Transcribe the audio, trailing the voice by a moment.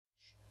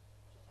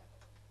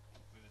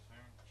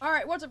All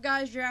right, what's up,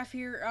 guys? Giraffe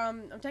here.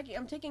 I'm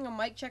taking a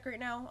mic check right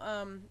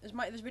now.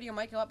 This video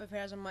might go up if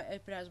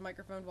it has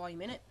microphone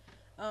volume in it.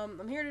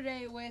 I'm here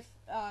today with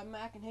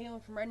Mac and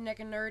Halen from Redneck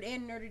and Nerd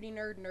and Nerdity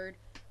Nerd Nerd.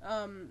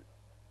 And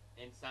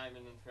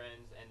Simon and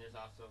Friends, and there's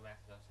also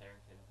Maximus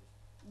Harrington.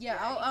 Yeah,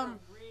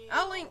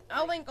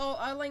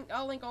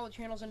 I'll link all the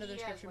channels in the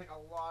description. He has like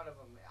a lot of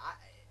them.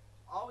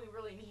 All we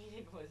really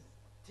needed was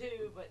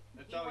two, but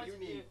that's all you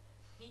need.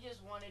 He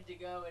just wanted to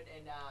go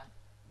and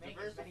make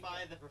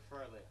diversify the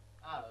preferred.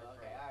 Oh,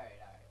 okay, all right.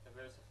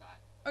 Diversify.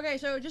 Okay,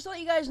 so just to let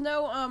you guys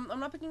know, I'm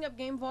not picking up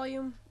game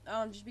volume,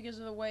 just because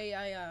of the way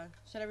I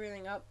set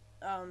everything up.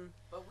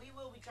 But we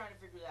will be trying to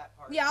figure that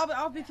part. Yeah,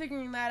 I'll be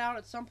figuring that out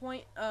at some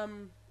point.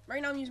 Right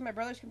now I'm using my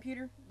brother's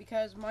computer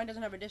because mine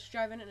doesn't have a disk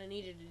drive in it, and I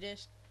needed a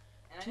disk.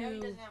 And I know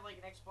he doesn't have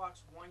like an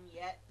Xbox One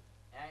yet,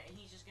 and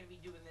he's just gonna be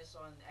doing this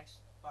on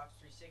Xbox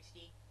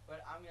 360.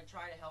 But I'm gonna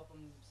try to help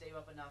him save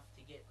up enough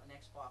to get an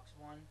Xbox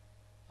One,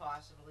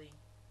 possibly.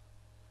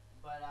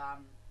 But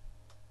I'll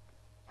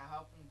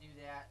help him do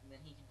that, and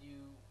then he can do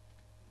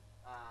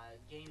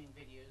gaming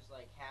videos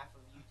like half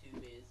of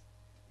YouTube is.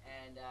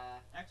 And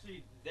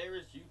actually, there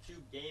is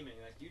YouTube gaming.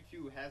 Like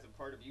YouTube has a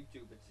part of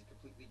YouTube which is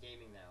completely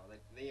gaming now. Like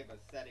they have a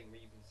setting where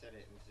you can set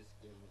it and it's just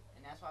gaming.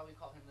 And that's why we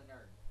call him the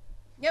nerd.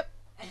 Yep.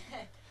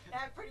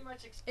 That pretty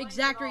much explains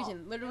exact it all.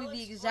 reason. Literally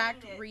the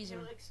exact reason.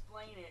 He'll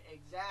explain it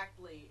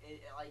exactly.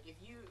 Like if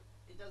you,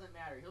 it doesn't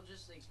matter. He'll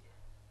just like,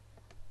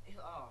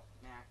 oh,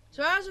 Mac.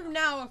 So as of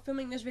now,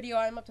 filming this video,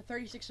 I'm up to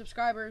 36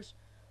 subscribers.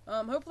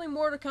 Hopefully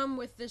more to come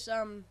with this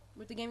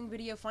with the gaming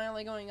video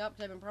finally going up,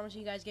 because I've been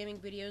promising you guys gaming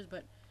videos,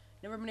 but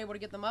never been able to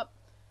get them up.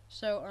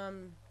 So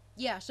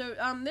yeah. So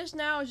this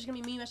now is just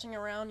gonna be me messing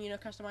around, you know,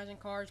 customizing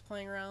cars,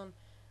 playing around,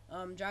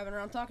 driving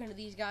around, talking to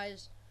these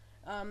guys.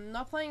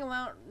 Not playing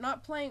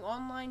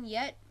online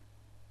yet.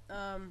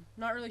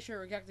 Not really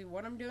sure exactly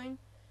what I'm doing.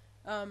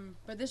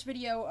 But this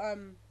video,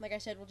 like I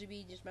said, will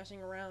be just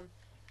messing around,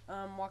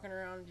 walking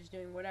around, just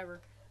doing whatever.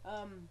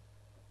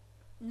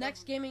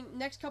 Next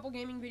couple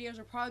gaming videos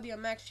will probably be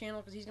on Mac's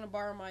channel, because he's gonna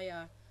borrow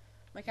my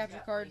my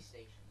capture card. So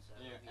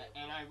yeah,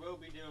 and I will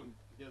be doing,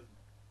 because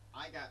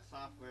I got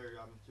software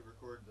to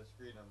record the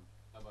screen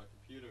of a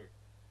computer,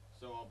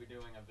 so I'll be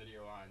doing a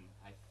video on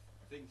I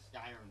think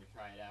Skyrim to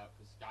try it out,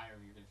 because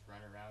Skyrim you can just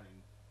run around and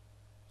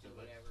so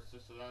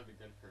that would be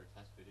good for a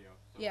test video.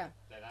 So yeah,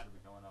 that'll be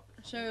going up.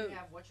 So you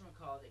have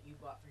whatchamacallit that you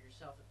bought for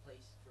yourself for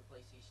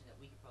PlayStation that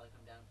we could probably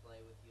come down and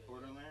play with you.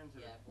 Borderlands.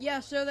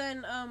 Yeah. So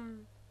then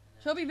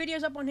so there'll be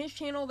videos up on his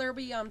channel. There'll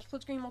be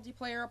split screen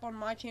multiplayer up on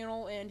my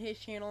channel and his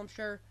channel, I'm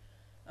sure.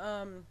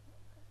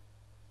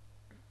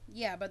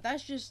 Yeah, but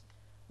that's just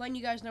letting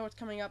you guys know what's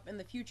coming up in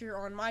the future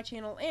on my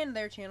channel and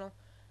their channel.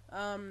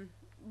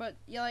 But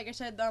yeah, like I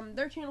said,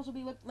 their channels will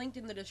be linked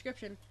in the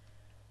description.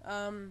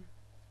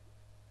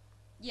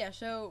 Yeah,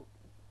 so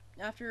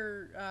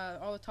after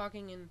all the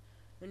talking and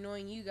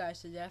annoying you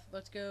guys to death,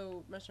 let's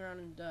go mess around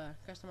and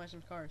customize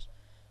some cars.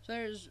 So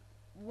there's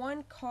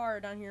one car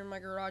down here in my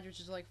garage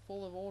which is like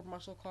full of old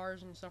muscle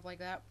cars and stuff like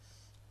that.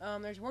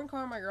 There's one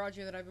car in my garage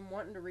here that I've been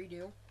wanting to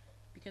redo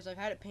because I've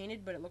had it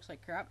painted, but it looks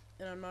like crap,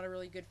 and I'm not a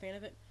really good fan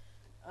of it.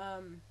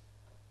 I'm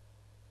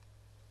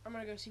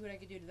gonna go see what I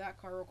can do to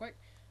that car real quick.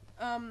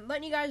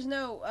 Letting you guys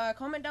know,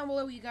 comment down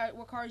below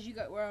what cars you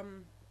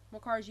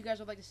guys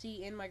would like to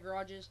see in my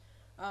garages.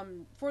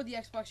 For the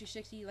Xbox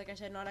 360, like I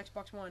said, not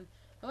Xbox One.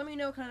 But let me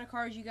know what kind of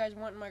cars you guys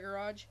want in my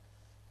garage,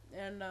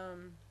 and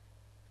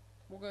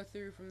we'll go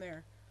through from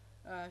there.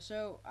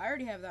 So I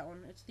already have that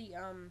one. It's the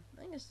I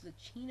think it's the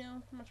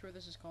Chino. I'm not sure what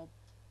this is called.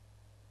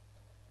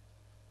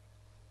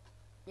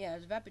 Yeah,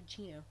 it's Vapid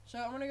Chino. So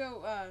I'm gonna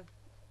go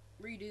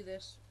redo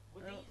this.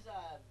 Would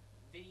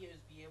these videos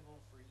be able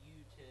for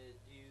you to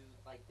do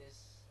like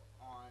this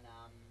on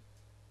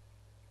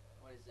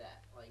what is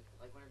that? Like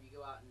whenever you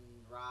go out and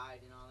ride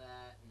and all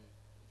that, and you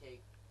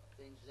take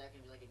things, is that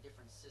gonna be like a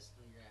different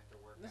system you're gonna have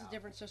to work out? This is a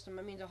different system.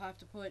 That means I'll have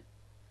to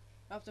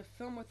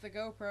film with the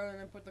GoPro and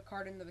then put the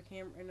card into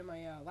into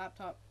my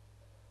laptop.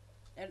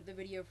 Edit the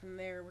video from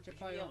there, which I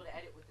probably be able to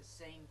edit with the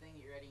same thing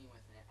that you're editing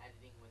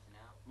with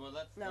now. Well,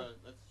 that's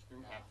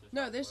screen capture.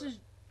 No, this is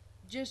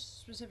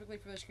just specifically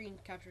for the screen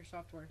capture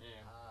software.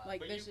 Yeah. Like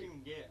but this you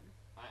can get.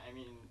 I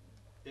mean,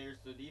 there's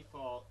the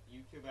default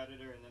YouTube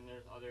editor, and then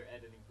there's other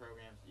editing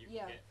programs that you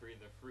can get for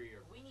either free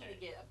or. We need to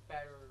get a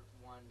better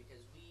one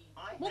because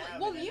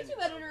well, the YouTube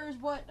editor is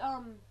what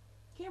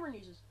Cameron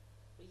uses.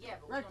 But yeah,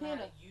 but Red we don't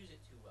know Panda. how to use it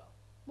too well.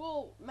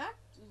 Well, Mac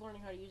is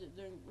learning how to use it.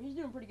 He's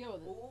doing pretty good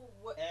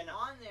with it. And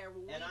on there,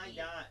 I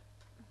got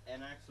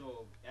an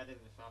actual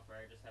editing software.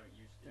 I just haven't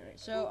used it. Right,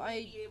 so we'll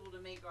be able to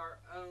make our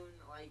own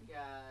like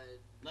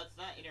let's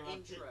not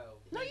interrupt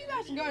intro. No, you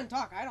guys can go ahead and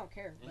talk. I don't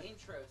care. The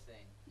intro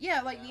thing.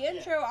 Yeah, like the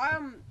intro.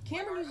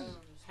 Cameron uses.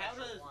 How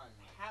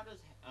does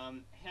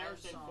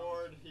Harrison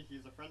Ford?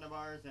 He's a friend of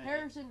ours. And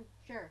Harrison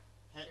Sheriff.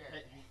 Ford.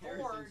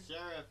 Harrison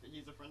Sheriff,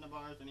 he's a friend of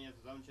ours and he has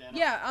his own channel.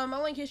 Yeah,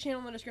 I'll link his channel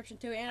in the description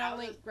too, and I'll How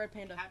link does- Red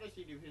Panda. How does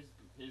he do his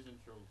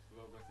intro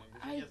logo thing?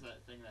 Because he I- has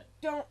that thing that.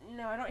 Don't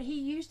know. I don't. He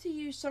used to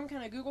use some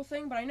kind of Google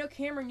thing, but I know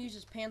Cameron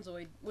uses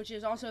Panzoid, which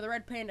is also the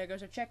Red Panda. Go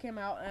so check him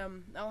out.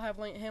 I'll have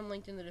him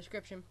linked in the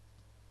description.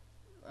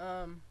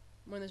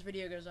 When this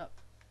video goes up.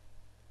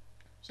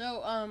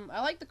 So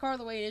I like the car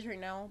the way it is right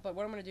now, but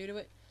what I'm gonna do to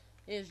it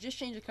is just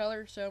change the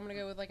color. So I'm gonna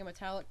go with like a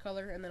metallic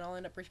color, and then I'll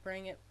end up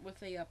respraying it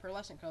with a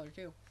pearlescent color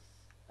too.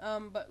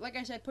 But like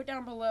I said, put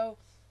down below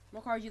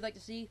what cars you'd like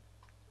to see.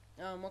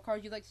 What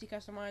cars you'd like to see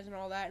customized and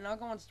all that, and I'll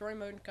go on story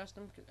mode and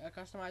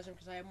customize them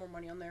because I have more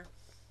money on there.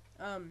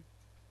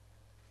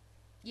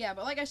 Yeah,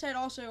 but like I said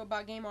also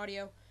about game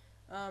audio,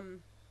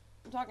 I'm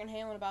talking to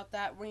Halen about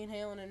that. Me and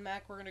Halen and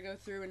Mac, we're gonna go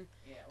through and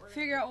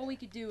figure out what we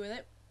could do with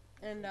it,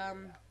 and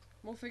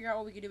we'll figure out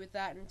what we could do with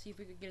that and see if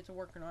we could get it to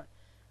work or not.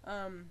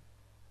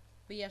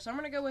 But yeah, so I'm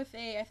gonna go with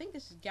I think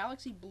this is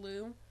Galaxy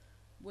Blue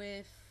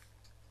with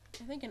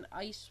I think an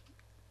ice,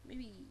 I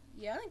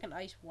think an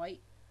ice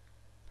white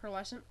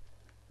pearlescent.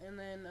 And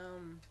then,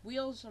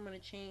 wheels, I'm going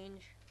to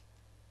change.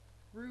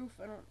 Roof,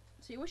 I don't...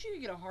 See, I wish you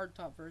could get a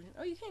hardtop version.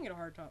 Oh, you can get a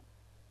hardtop.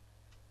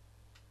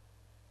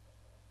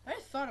 I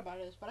just thought about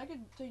this, but I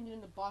could change it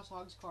into Boss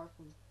Hogg's car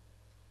from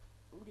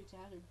Dukes of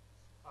Hazzard.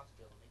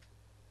 Possibility.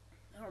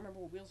 I don't remember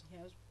what wheels he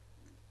has.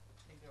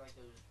 I think they're like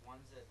those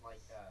ones that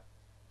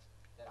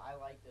that I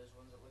like. Those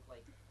ones that look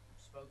like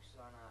spokes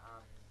on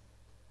a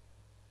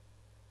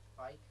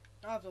bike.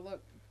 I'll have to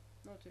look.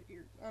 No, it's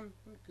here. Let me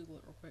Google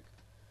it real quick.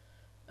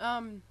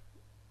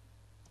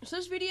 So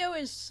this video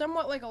is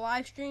somewhat like a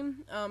live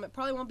stream. It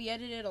probably won't be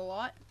edited a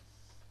lot.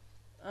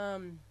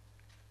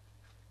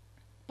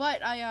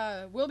 But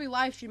I will be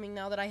live streaming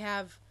now that I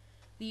have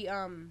the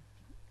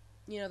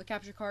the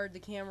capture card, the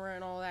camera,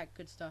 and all that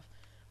good stuff.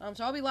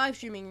 So I'll be live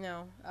streaming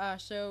now.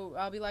 So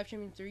I'll be live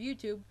streaming through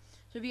YouTube.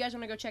 So if you guys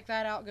want to go check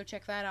that out, go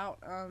check that out.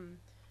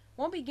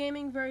 Won't be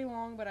gaming very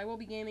long, but I will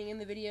be gaming in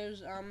the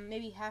videos.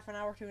 Maybe half an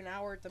hour to an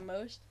hour at the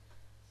most.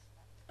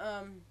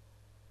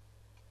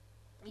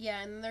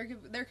 Yeah, and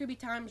there could be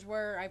times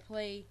where I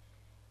play,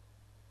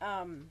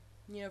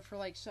 for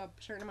like a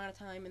certain amount of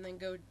time, and then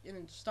go and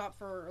then stop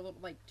for a little,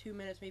 like 2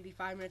 minutes, maybe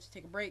 5 minutes to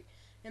take a break,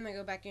 and then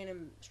go back in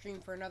and stream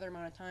for another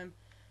amount of time.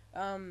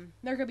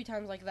 There could be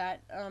times like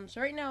that.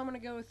 So right now I'm gonna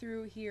go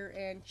through here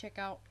and check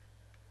out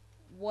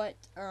what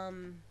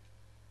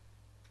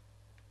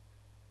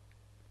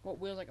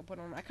wheels I can put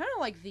on. I kind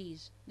of like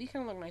these. These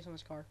kind of look nice on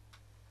this car.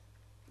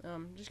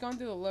 Just going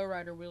through the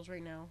lowrider wheels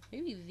right now.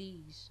 Maybe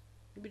these.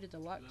 Maybe the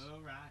deluxe.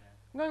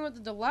 I'm going with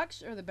the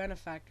deluxe or the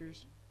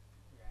benefactors.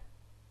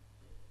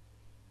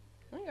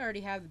 I think I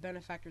already have the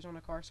benefactors on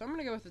the car, so I'm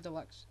gonna go with the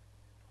deluxe.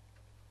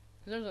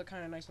 Cause those look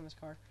kind of nice on this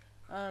car.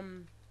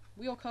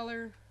 Wheel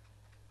color.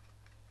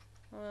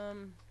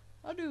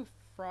 I'll do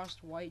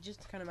frost white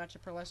just to kind of match the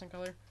pearlescent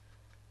color.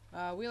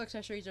 Wheel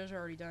accessories, those are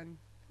already done.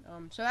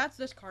 So that's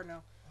this car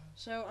now.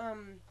 So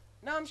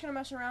now I'm just gonna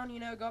mess around,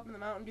 go up in the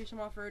mountain, do some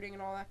off-roading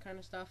and all that kind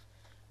of stuff.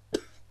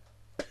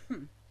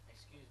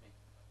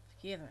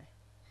 Excuse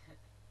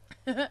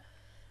me.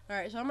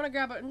 Alright, so I'm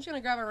just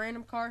gonna grab a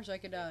random car so I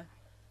could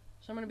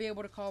so I'm gonna be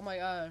able to call my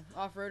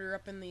off-roader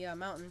up in the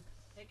mountain.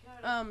 Hey,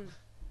 Carter,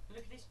 look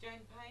at this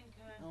giant pine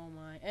cone. Oh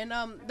my. And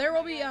there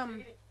will be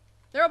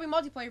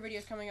multiplayer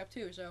videos coming up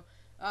too. So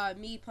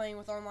me playing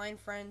with online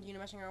friends,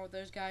 messing around with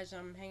those guys,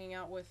 hanging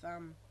out with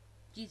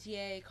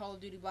GTA, Call of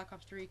Duty Black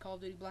Ops 3, Call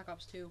of Duty Black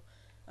Ops 2,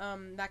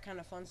 that kind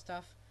of fun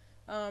stuff.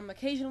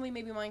 Occasionally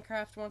maybe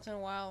Minecraft once in a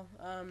while.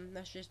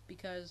 That's just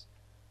because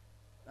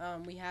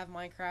we have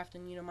Minecraft,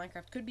 and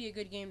Minecraft could be a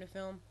good game to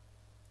film,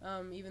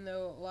 even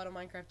though a lot of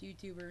Minecraft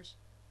YouTubers,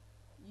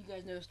 you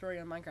guys know the story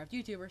on Minecraft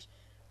YouTubers.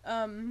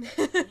 Yeah,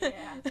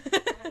 that's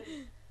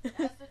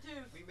the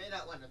two. We may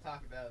not want to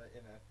talk about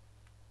it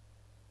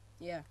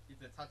Yeah.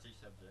 It's a touchy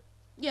subject.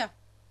 Yeah.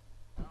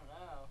 I don't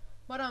know.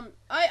 But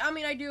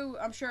I do.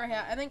 I'm sure I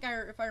have. I think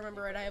if I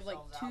remember right, I have like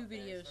 2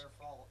 videos. It's their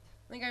fault.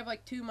 I think I have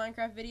like 2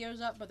 Minecraft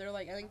videos up, but they're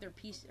like, I think they're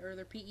PC or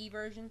their PE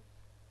version.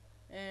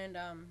 And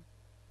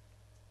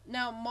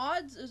now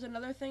mods is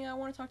another thing I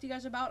want to talk to you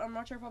guys about. I'm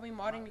not sure if I'll be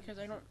modding because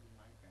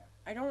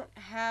I don't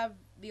have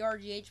the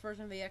RGH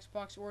version of the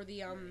Xbox or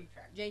the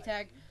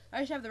JTAG. I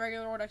just have the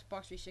regular old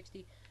Xbox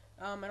 360.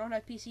 I don't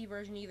have PC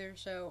version either,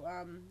 so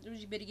we'll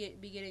just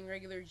be getting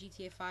regular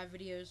GTA 5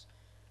 videos.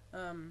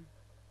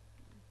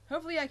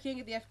 Hopefully I can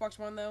get the Xbox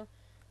One though.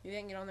 Maybe I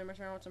can get on there, mess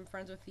around with some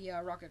friends with the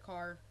rocket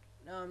car,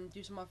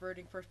 do some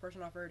off-roading,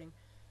 first-person off-roading.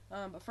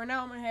 But for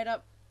now, I'm gonna head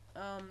up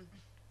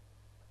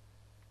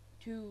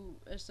to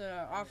this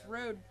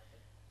off-road.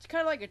 It's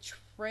kind of like a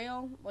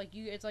trail,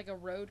 it's like a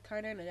road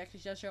kind of, and it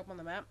actually does show up on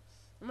the map.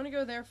 I'm gonna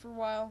go there for a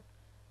while,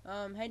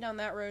 head down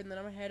that road, and then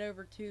I'm gonna head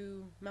over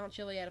to Mount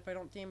Chiliad if I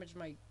don't damage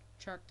my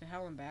truck to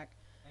hell and back.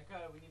 Hey,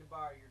 Carter, we need to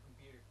borrow your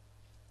computer.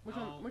 Which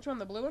one? Which one?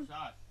 The blue one?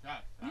 Shush.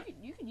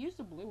 You can use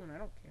the blue one. I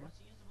don't care. Let's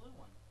use the blue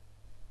one.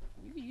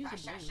 You can use the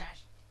blue one.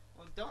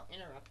 Well, don't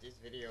interrupt this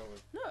video.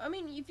 No, I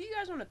mean, if you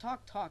guys want to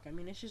talk. I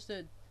mean, it's just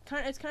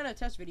it's kind of a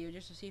test video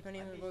just to see if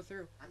anything will go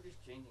through. I'm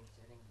just changing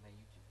settings in my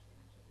YouTube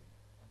settings over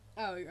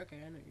here. Oh, okay,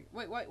 I know.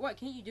 Wait, what?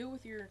 Can't you do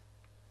it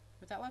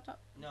with that laptop?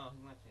 No,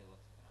 he wants me to look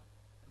it up.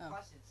 Oh.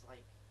 Plus, it's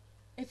like,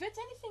 If it's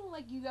anything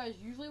like you guys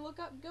usually look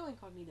up, go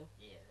incognito.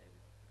 yeah.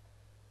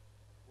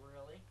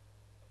 Really?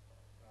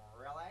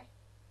 Really?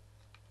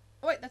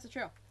 Oh wait, that's a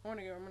trail. I'm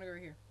gonna go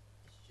right here.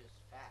 It's just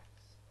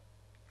facts.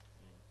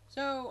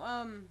 So,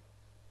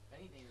 If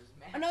anything, there's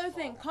math. another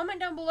thing, comment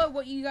down below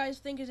what you guys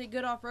think is a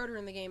good off-roader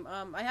in the game.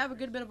 I have a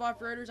good bit of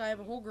off-roaders. I have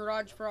a whole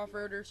garage for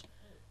off-roaders,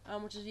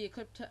 which is the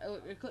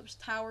Eclipse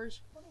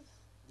Towers.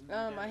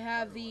 I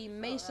have the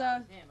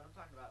Mesa, Damn, but I'm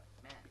talking about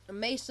math. a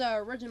Mesa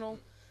original,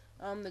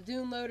 the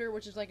Dune Loader,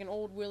 which is like an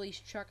old Willys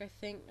truck, I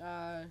think,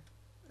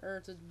 or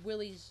it's a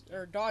Willys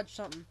or Dodge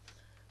something.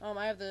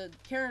 I have the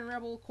Karen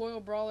Rebel Coil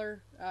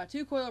Brawler,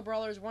 2 Coil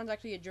Brawlers. One's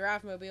actually a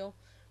Giraffe Mobile,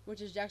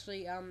 which is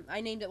actually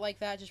I named it like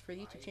that just for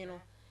the YouTube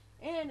channel.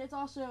 And it's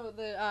also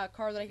the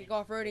car that I could go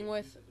off-roading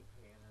with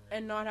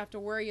and not have to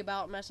worry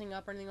about messing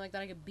up or anything like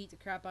that. I could beat the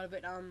crap out of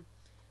it.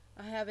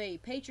 I have a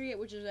Patriot,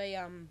 which is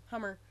a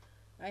Hummer.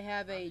 I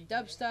have a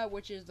Dubsta,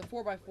 which is the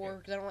 4x4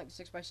 because I don't like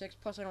the 6x6.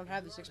 Plus, I don't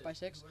have the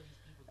 6x6.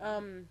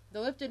 The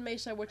Lifted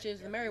Mesa, which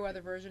is the Merryweather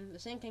version, the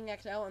Sand King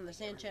XL, and the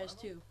Sanchez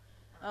 2.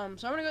 So I'm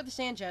gonna go with the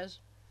Sanchez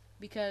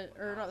because,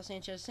 or not the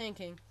Sanchez, Sand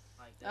King.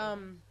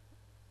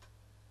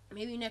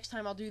 Maybe next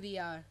time I'll do the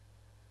I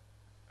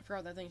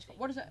forgot what that thing's called.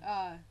 What is it?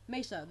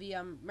 Mesa, the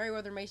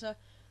Merryweather Mesa.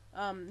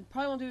 Probably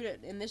won't do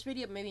it in this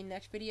video, but maybe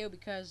next video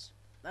because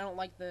I don't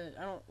like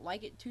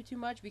it too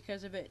much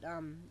because of it.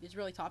 It's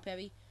really top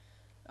heavy.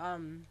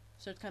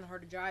 So it's kind of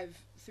hard to drive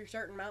through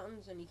certain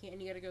mountains, and you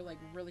gotta go like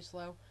really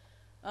slow.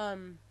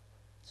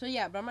 So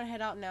yeah, but I'm gonna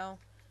head out now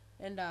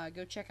and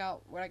go check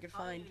out what I could How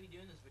long are find. you gonna be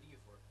doing this video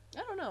for?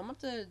 I don't know. I'm up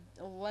to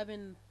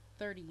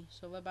 11:30,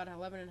 so about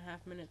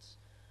 11.5 minutes.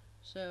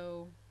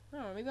 So I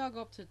don't know. Maybe I'll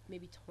go up to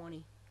maybe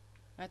 20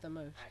 at the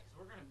most. Alright, so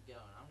we're gonna be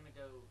going. We're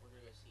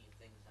gonna go see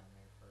things down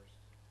there first.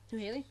 To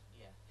Haley?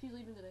 Yeah. She's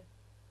leaving today.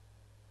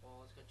 Well,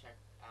 let's go check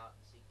out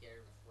and see, get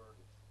her before.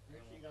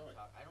 Where's she we'll going?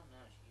 talk. I don't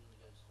know. She usually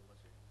goes to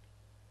what's her name?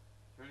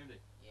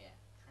 Trinity. Yeah,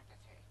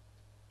 Trinity.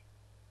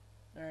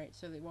 All right.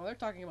 So while they're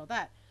talking about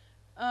that,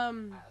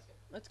 Alright, let's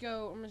go. let's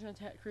go. I'm just gonna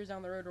cruise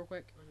down the road real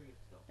quick. Where do we have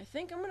to go? I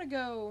think I'm gonna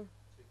go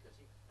Should we go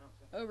see? No, let's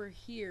go. over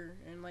here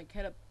and like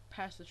head up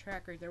past the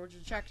track right there, which is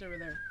the track's over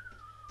there.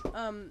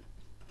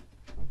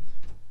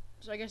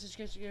 So I guess it's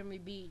just gonna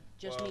be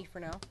just Well, me for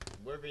now.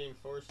 We're being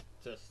forced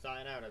to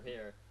sign out of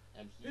here,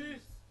 and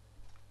he's.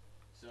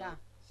 So, Yeah.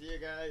 see you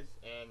guys,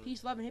 and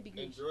Peace, love, and hippie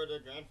grease. enjoy the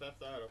Grand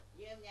Theft Auto.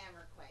 You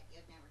never quit.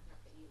 You never quit.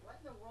 What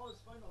in the world is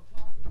SpongeBob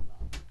talking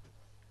about?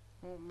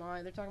 Oh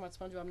my, they're talking about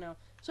SpongeBob now.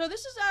 So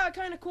this is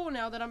kind of cool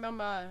now that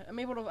I'm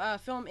able to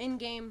film in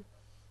game,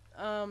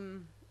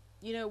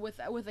 you know, with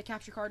a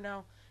capture card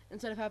now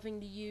instead of having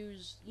to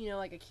use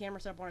like a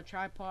camera set up on a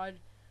tripod,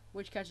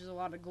 which catches a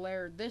lot of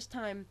glare. This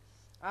time,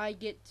 I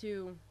get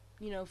to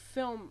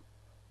film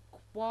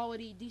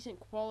decent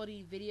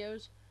quality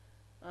videos,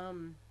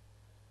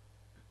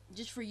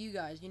 just for you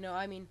guys.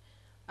 I mean,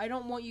 I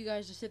don't want you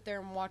guys to sit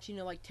there and watch,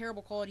 like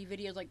terrible quality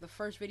videos like the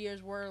first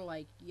videos were,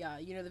 like, the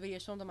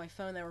videos filmed on my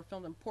phone that were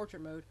filmed in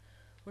portrait mode,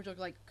 which looked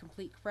like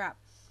complete crap.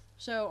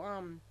 So,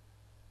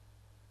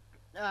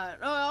 I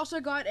also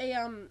got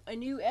a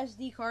new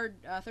SD card,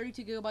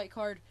 32 gigabyte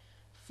card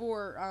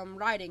for,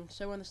 riding.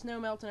 So when the snow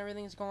melts and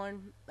everything is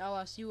gone,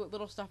 I'll, see what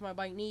little stuff my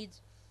bike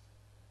needs.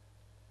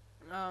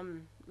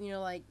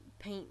 Like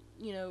paint,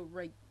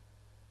 like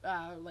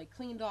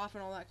cleaned off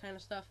and all that kind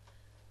of stuff.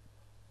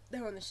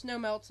 Then when the snow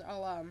melts,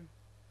 I'll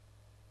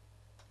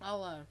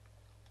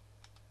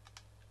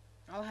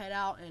head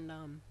out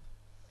and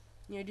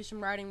do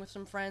some riding with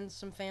some friends,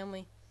 some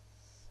family.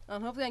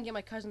 Hopefully I can get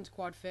my cousin's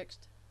quad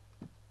fixed,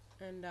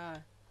 and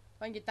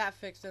if I can get that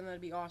fixed, then that'd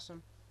be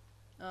awesome.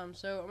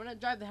 So I'm gonna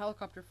drive the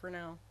helicopter for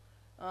now.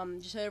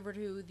 Just head over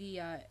to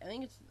the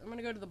I'm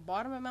gonna go to the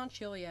bottom of Mount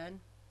Chiliad,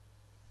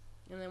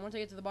 and then once I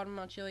get to the bottom of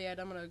Mount Chiliad,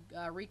 I'm gonna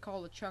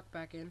recall the truck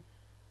back in.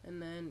 And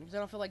then, because I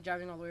don't feel like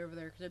driving all the way over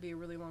there, because that'd be a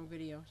really long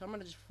video. So I'm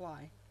gonna just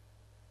fly.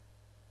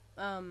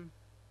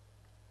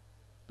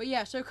 But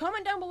yeah, so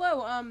comment down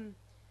below,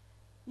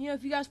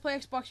 if you guys play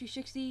Xbox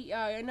 360,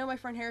 I know my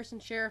friend Harrison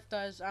Sheriff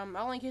does.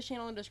 I'll link his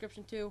channel in the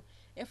description too,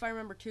 if I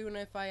remember to, and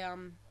if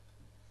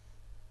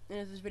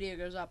this video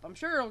goes up. I'm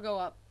sure it'll go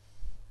up.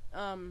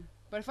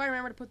 But if I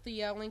remember to put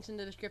the links in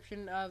the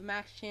description of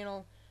Mac's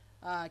channel,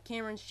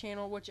 Cameron's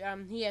channel, which,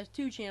 he has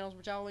 2 channels,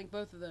 which I'll link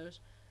both of those.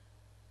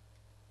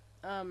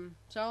 So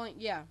I'll link,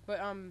 yeah,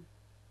 but,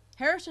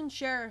 Harrison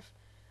Sheriff,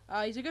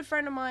 he's a good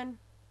friend of mine.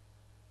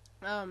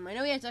 I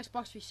know he has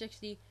Xbox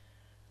 360,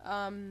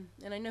 and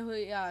I know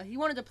he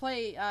wanted to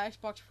play,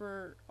 Xbox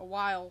for a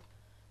while,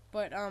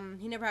 but,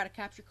 he never had a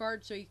capture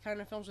card, so he kind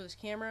of films with his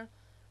camera.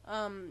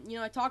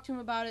 I talked to him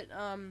about it.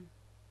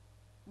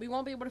 We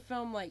won't be able to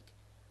film, like,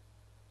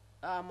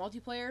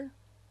 multiplayer,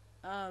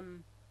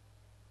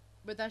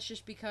 but that's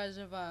just because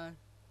of, him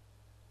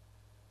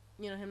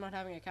not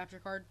having a capture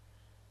card.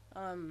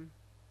 I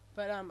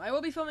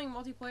will be filming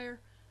multiplayer.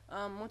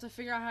 Once I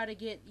figure out how to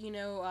get,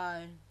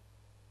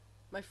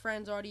 my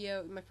friend's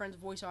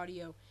voice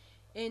audio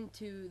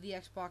into the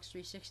Xbox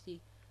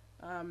 360.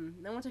 Then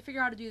once I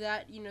figure out how to do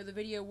that, the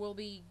video will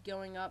be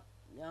going up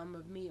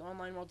of me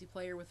online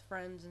multiplayer with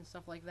friends and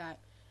stuff like that.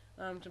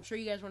 So I'm sure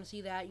you guys want to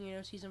see that,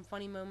 see some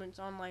funny moments,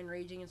 online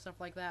raging and stuff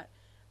like that.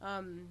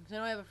 'Cause I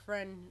know I have a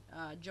friend,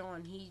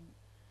 John.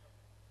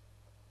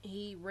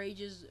 He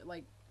rages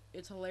like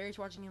it's hilarious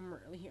watching him,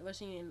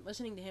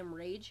 listening to him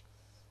rage.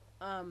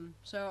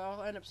 So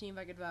I'll end up seeing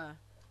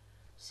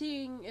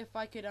if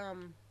I could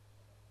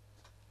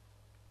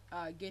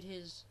get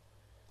his,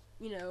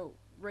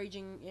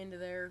 raging into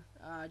there.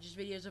 Just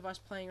videos of us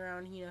playing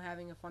around,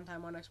 having a fun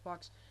time on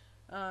Xbox.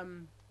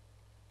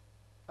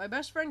 My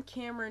best friend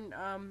Cameron,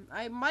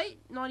 I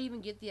might not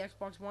even get the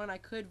Xbox One. I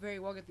could very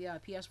well get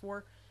the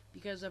PS4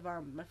 because of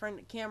my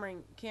friend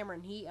Cameron.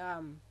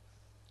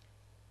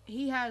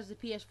 He has the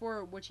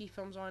PS4, which he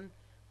films on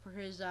for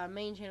his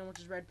main channel, which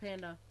is Red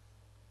Panda,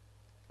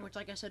 which,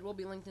 like I said, will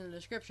be linked in the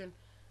description.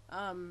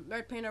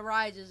 Red Panda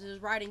Rides is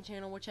his riding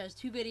channel, which has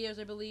 2 videos,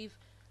 I believe,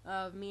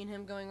 of me and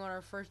him going on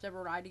our first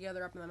ever ride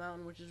together up in the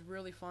mountain, which is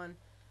really fun.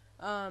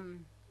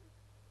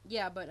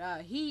 Yeah,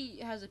 but he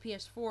has a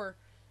PS4,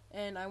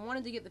 and I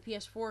wanted to get the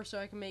PS4 so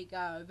I can make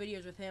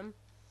videos with him.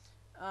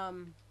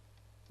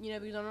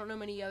 Because I don't know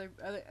many other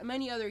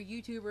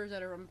YouTubers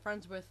that I'm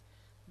friends with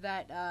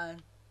that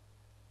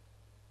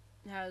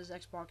has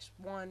Xbox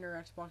One or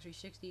Xbox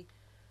 360.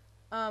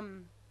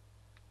 I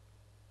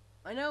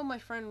know my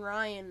friend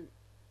Ryan.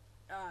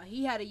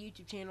 He had a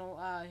YouTube channel.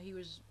 He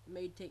was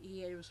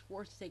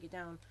forced to take it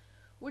down,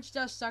 which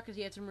does suck because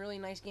he had some really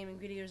nice gaming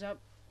videos up.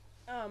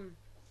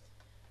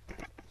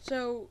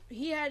 So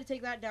he had to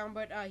take that down,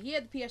 but he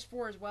had the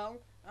PS4 as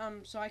well.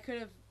 So I could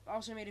have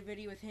also made a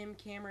video with him,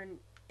 Cameron,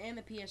 and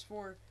the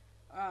PS4.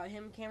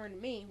 Him, Cameron,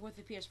 and me with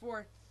the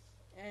PS4,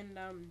 and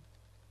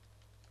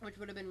which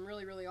would have been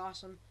really, really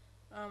awesome.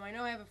 I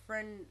know I have a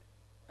friend.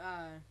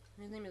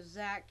 His name is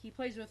Zach. He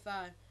plays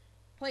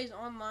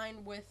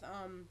online with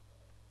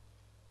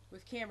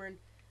Cameron.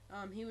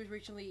 He was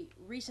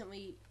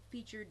recently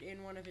featured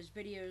in one of his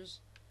videos,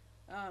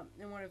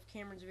 in one of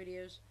Cameron's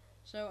videos.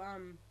 So,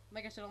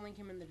 like I said, I'll link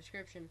him in the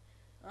description.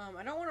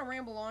 I don't want to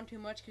ramble on too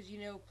much because,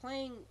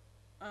 playing,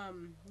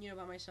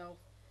 by myself,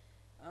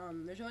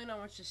 there's really not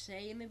much to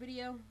say in the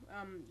video.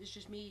 It's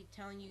just me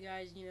telling you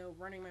guys,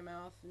 running my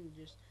mouth and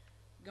just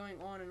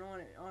going on and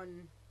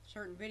on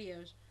certain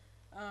videos.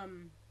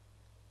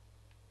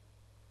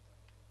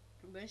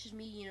 But it's just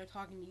me,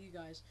 talking to you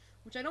guys,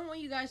 which I don't want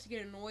you guys to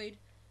get annoyed.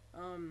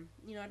 I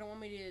don't want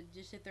me to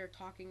just sit there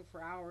talking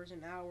for hours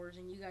and hours,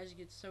 and you guys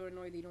get so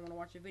annoyed that you don't want to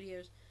watch the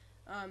videos.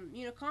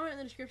 Comment in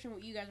the description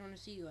what you guys want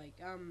to see. Like,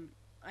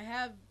 I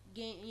have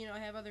I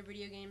have other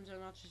video games,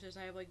 and not just this.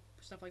 I have like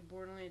stuff like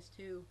Borderlands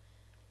 2.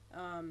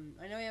 I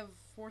know I have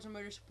Forza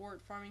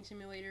Motorsport, Farming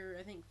Simulator.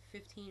 I think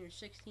 15 or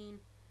 16.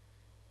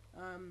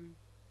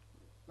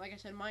 Like I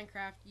said,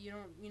 Minecraft. You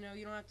don't have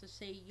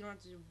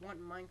to want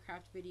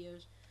Minecraft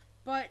videos.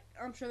 But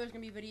I'm sure there's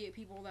gonna be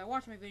people that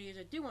watch my videos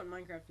that do want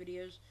Minecraft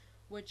videos,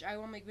 which I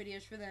will make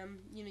videos for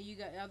them. You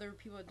got other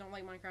people that don't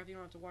like Minecraft, you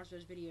don't have to watch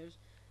those videos.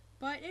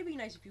 But it'd be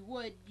nice if you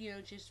would,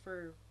 just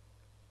for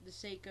the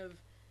sake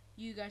of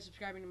you guys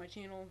subscribing to my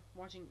channel,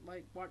 watching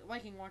my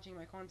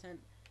content.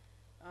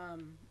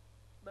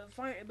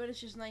 But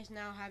it's just nice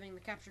now having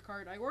the capture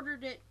card. I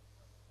ordered it,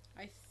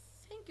 I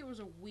think it was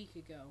a week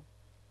ago,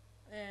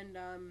 and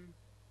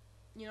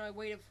I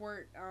waited for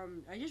it.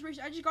 I just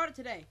got it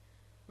today,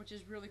 which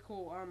is really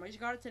cool. I just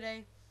got it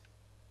today.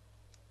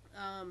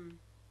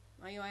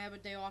 I have a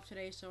day off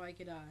today, so I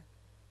could,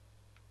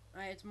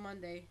 it's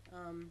Monday.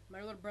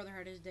 My little brother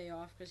had his day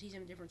off because he's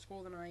in a different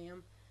school than I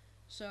am.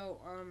 So,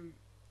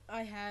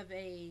 I have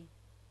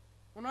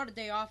not a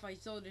day off. I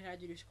still had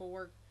to do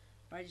schoolwork,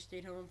 but I just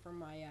stayed home from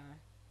my,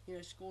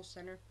 school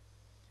center.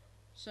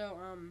 So,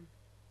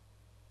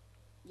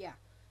 yeah.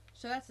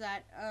 So that's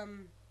that.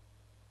 I'm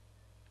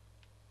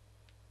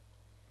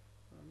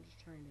just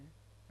trying to.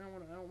 I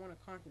want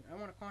to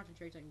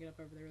concentrate so I can get up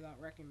over there without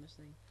wrecking this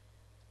thing.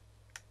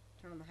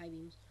 Turn on the high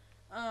beams.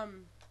 I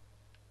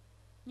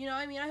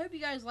hope you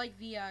guys like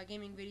the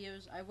gaming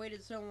videos. I've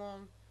waited so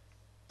long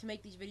to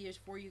make these videos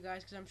for you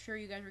guys because I'm sure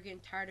you guys were getting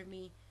tired of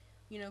me,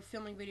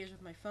 filming videos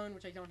with my phone,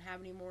 which I don't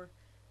have anymore.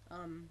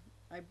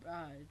 I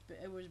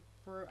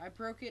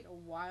broke it a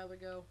while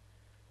ago,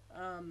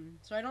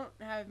 so I don't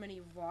have many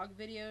vlog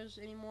videos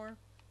anymore.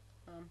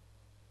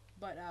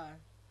 But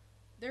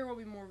there will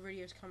be more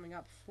videos coming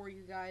up for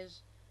you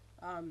guys.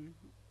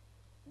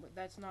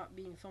 That's not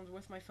being filmed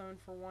with my phone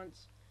for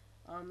once.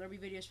 There'll be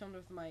videos filmed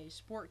with my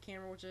sport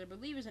camera, which I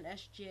believe is an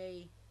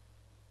SJ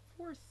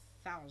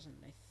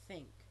 4000, I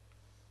think.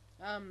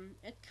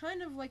 It's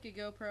kind of like a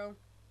GoPro.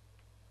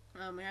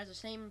 It has the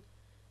same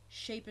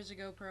shape as a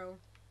GoPro,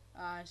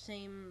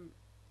 same,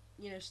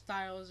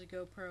 style as a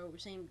GoPro,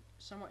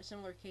 somewhat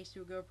similar case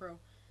to a GoPro.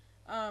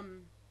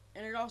 And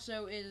it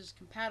also is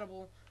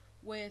compatible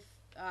with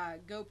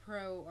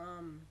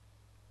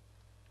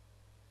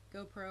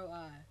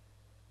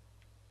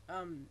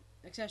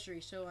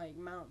accessories, so like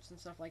mounts and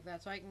stuff like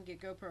that, so I can get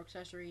GoPro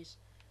accessories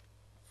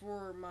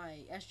for my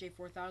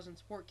SJ4000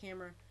 sport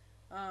camera.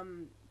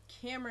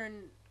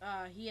 Cameron,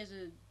 he has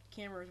a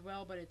camera as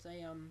well, but it's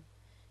a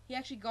he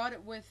actually got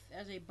it with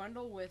as a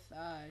bundle with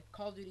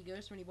Call of Duty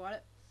Ghosts when he bought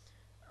it.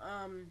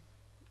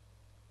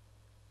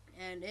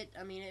 And it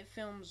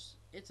films.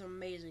 It's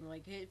amazing.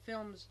 Like, it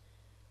films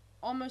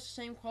almost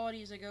the same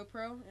quality as a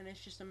GoPro, and it's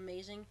just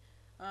amazing.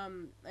 I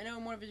know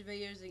in one of his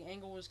videos the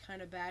angle was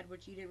kind of bad,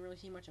 which you didn't really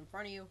see much in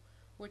front of you,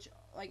 which,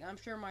 like, I'm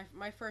sure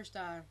my first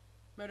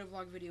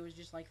motovlog video was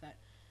just like that.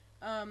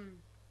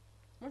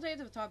 Once I get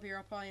to the top here,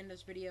 I'll probably end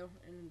this video,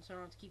 and so I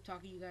don't have to keep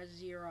talking you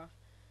guys' ear off.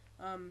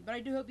 But I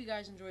do hope you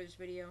guys enjoy this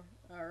video,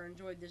 or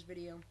enjoyed this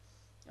video.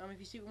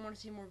 If you want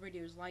to see more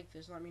videos like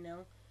this, let me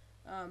know.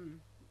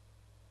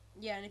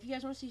 Yeah, and if you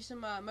guys want to see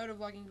some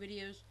motovlogging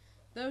videos,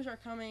 those are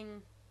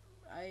coming,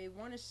 I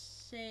want to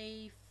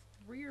say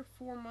 3 or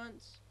 4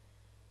 months.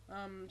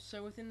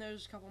 So within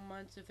those couple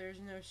months, if there's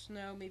no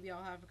snow, maybe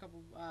I'll have a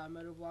couple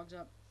motovlogs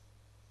up.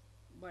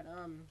 But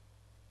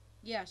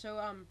yeah, so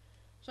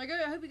I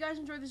hope you guys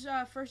enjoyed this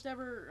first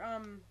ever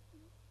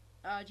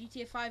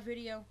GTA 5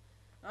 video.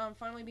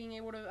 Finally being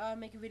able to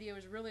make a video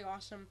is really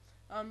awesome.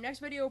 Next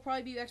video will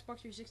probably be the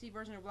Xbox 360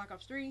 version of Black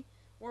Ops 3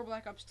 or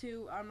Black Ops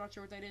 2. I'm not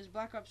sure what that is.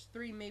 Black Ops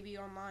 3 may be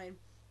online.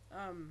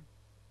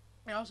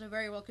 And also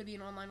very well could be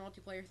an online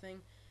multiplayer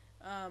thing.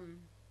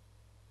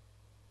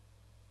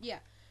 Yeah.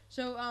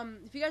 So,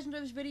 if you guys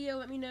enjoyed this video,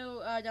 let me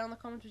know down in the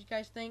comments what you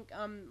guys think.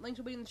 Links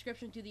will be in the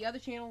description to the other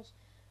channels.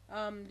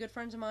 Good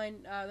friends of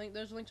mine.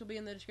 Those links will be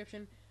in the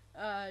description.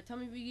 Tell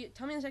me in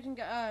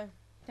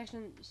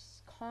the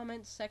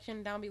comments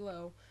section down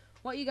below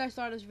what you guys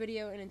thought of this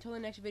video. And until the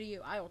next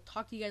video, I will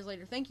talk to you guys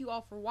later. Thank you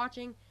all for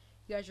watching.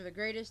 You guys are the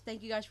greatest.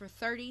 Thank you guys for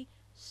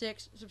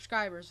 36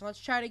 subscribers. So let's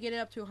try to get it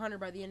up to 100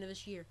 by the end of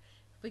this year.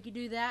 If we could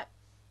do that,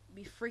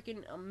 it'd be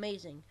freaking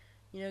amazing.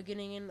 You know,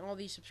 getting in all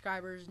these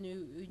subscribers,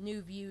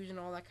 new views, and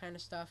all that kind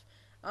of stuff.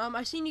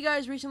 I've seen you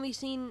guys recently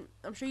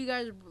I'm sure you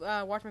guys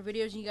watch my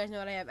videos, and you guys know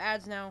that I have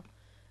ads now.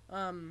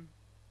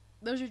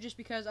 Those are just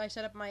because I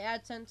set up my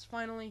AdSense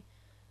finally.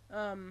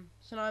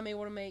 So now I'm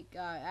able to make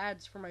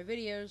ads for my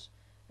videos,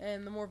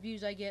 and the more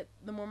views I get,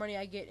 the more money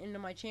I get into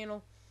my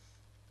channel.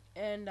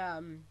 And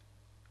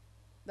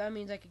that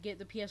means I could get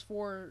the PS4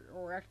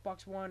 or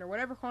Xbox One or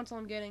whatever console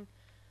I'm getting.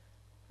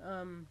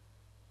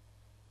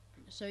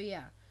 So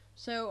yeah.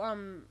 So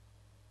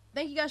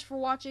thank you guys for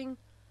watching.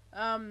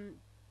 I'm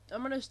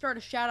gonna start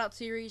a shout out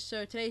series.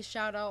 So today's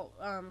shout out,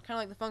 kind of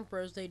like the Funk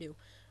Bros they do.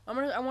 I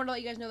want to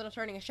let you guys know that I'm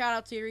starting a shout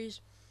out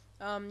series.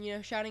 You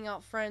know, shouting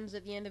out friends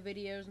at the end of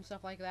videos and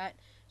stuff like that.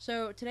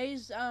 So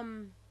today's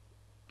shout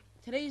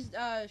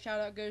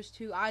out goes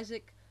to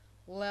Isaac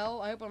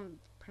Lell. I hope I'm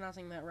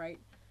pronouncing that right.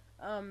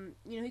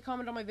 You know, he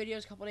commented on my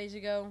videos a couple days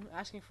ago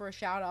asking for a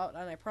shout out,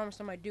 and I promised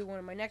him I'd do one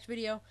in my next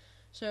video.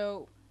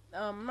 So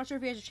I'm not sure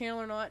if he has a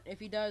channel or not. If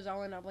he does,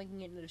 I'll end up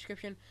linking it in the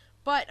description.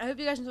 But I hope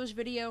you guys enjoyed this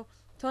video.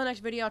 Till the next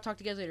video, I'll talk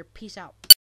to you guys later. Peace out.